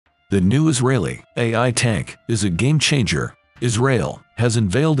The new Israeli AI tank is a game changer. Israel has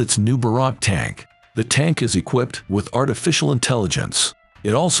unveiled its new Barak tank. The tank is equipped with artificial intelligence.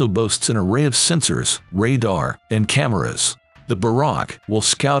 It also boasts an array of sensors, radar, and cameras. The Barak will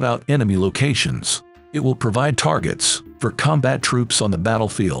scout out enemy locations. It will provide targets for combat troops on the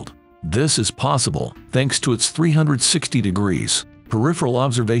battlefield. This is possible thanks to its 360 degrees peripheral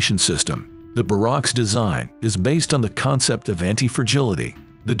observation system. The Barak's design is based on the concept of anti-fragility.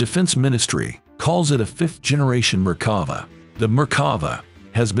 The Defense Ministry calls it a fifth-generation Merkava. The Merkava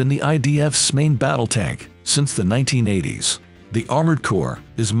has been the IDF's main battle tank since the 1980s. The Armored Corps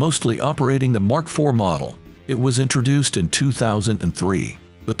is mostly operating the Mark IV model. It was introduced in 2003,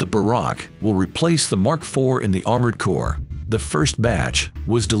 but the Barak will replace the Mark IV in the Armored Corps. The first batch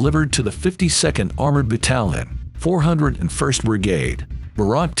was delivered to the 52nd Armored Battalion, 401st Brigade.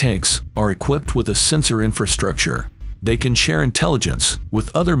 Barak tanks are equipped with a sensor infrastructure. They can share intelligence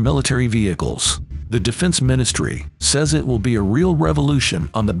with other military vehicles. The Defense Ministry says it will be a real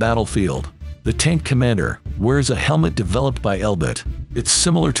revolution on the battlefield. The tank commander wears a helmet developed by Elbit. It's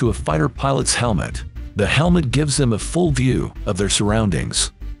similar to a fighter pilot's helmet. The helmet gives them a full view of their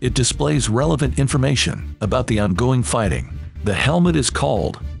surroundings. It displays relevant information about the ongoing fighting. The helmet is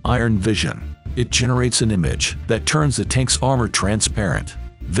called Iron Vision. It generates an image that turns the tank's armor transparent.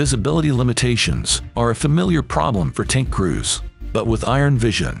 Visibility limitations are a familiar problem for tank crews, but with Iron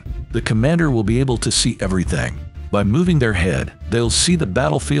Vision, the commander will be able to see everything. By moving their head, they'll see the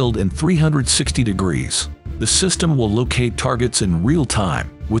battlefield in 360 degrees. The system will locate targets in real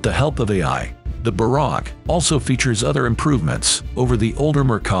time with the help of AI. The Barak also features other improvements over the older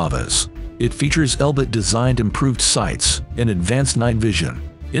Merkavas. It features Elbit-designed improved sights and advanced night vision.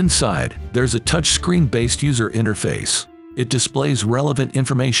 Inside, there's a touchscreen-based user interface. It displays relevant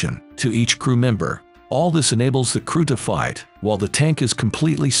information to each crew member. All this enables the crew to fight while the tank is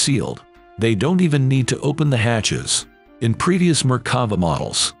completely sealed. They don't even need to open the hatches. In previous Merkava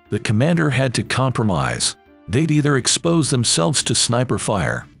models, the commander had to compromise. They'd either expose themselves to sniper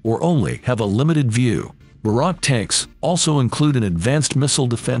fire or only have a limited view. Barak tanks also include an advanced missile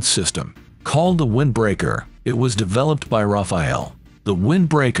defense system called the Windbreaker. It was developed by Raphael. The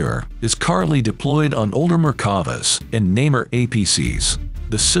Windbreaker is currently deployed on older Merkavas and Namer APCs.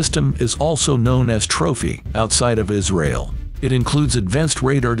 The system is also known as Trophy outside of Israel. It includes advanced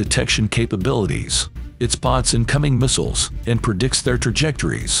radar detection capabilities. It spots incoming missiles and predicts their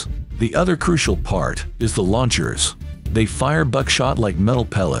trajectories. The other crucial part is the launchers. They fire buckshot-like metal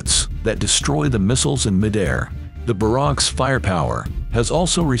pellets that destroy the missiles in midair. The Barak's firepower has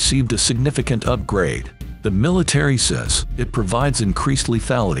also received a significant upgrade. The military says it provides increased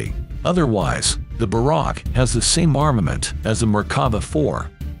lethality. Otherwise, the Barak has the same armament as the Merkava IV.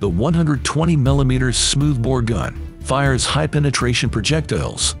 The 120mm smoothbore gun fires high-penetration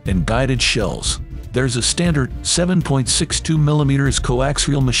projectiles and guided shells. There's a standard 7.62mm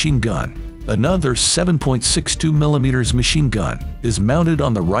coaxial machine gun. Another 7.62mm machine gun is mounted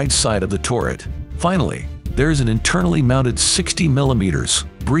on the right side of the turret. Finally, there's an internally mounted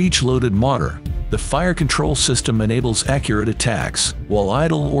 60mm breech-loaded mortar. The fire control system enables accurate attacks while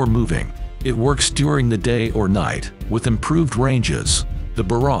idle or moving. It works during the day or night with improved ranges. The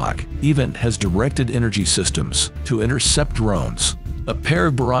Barak even has directed energy systems to intercept drones. A pair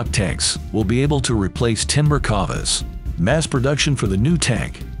of Barak tanks will be able to replace 10 Merkavas. Mass production for the new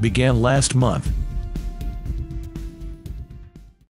tank began last month.